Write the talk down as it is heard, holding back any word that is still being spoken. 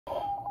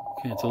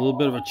Okay, it's a little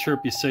bit of a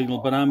chirpy signal,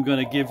 but I'm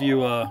going to give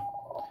you a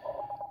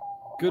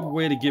good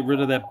way to get rid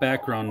of that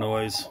background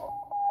noise.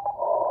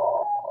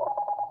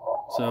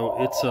 So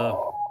it's a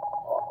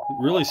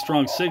really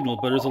strong signal,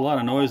 but there's a lot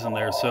of noise in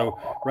there. So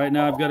right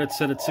now I've got it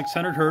set at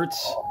 600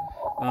 hertz,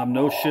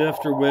 no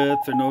shift or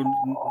width or no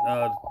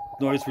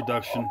noise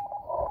reduction.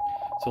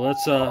 So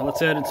let's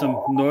add in some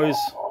noise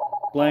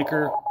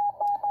blanker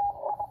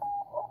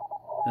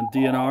and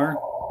DNR.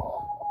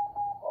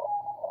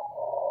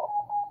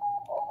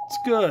 It's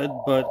good,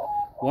 but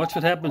watch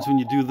what happens when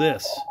you do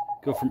this.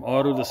 Go from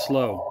auto to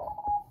slow.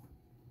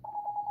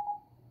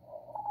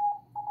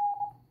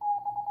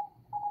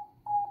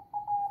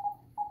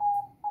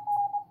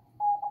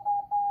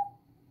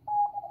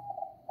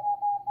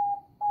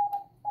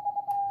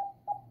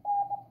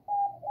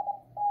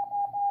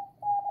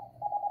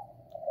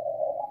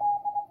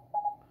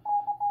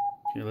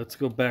 Okay, let's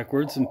go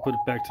backwards and put it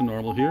back to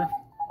normal here.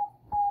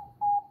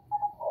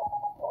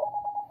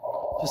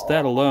 Just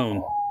that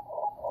alone.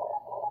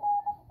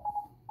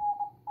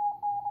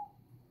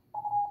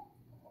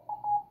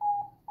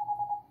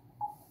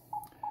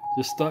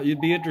 Just thought you'd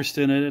be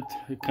interested in it.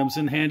 It comes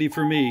in handy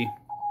for me.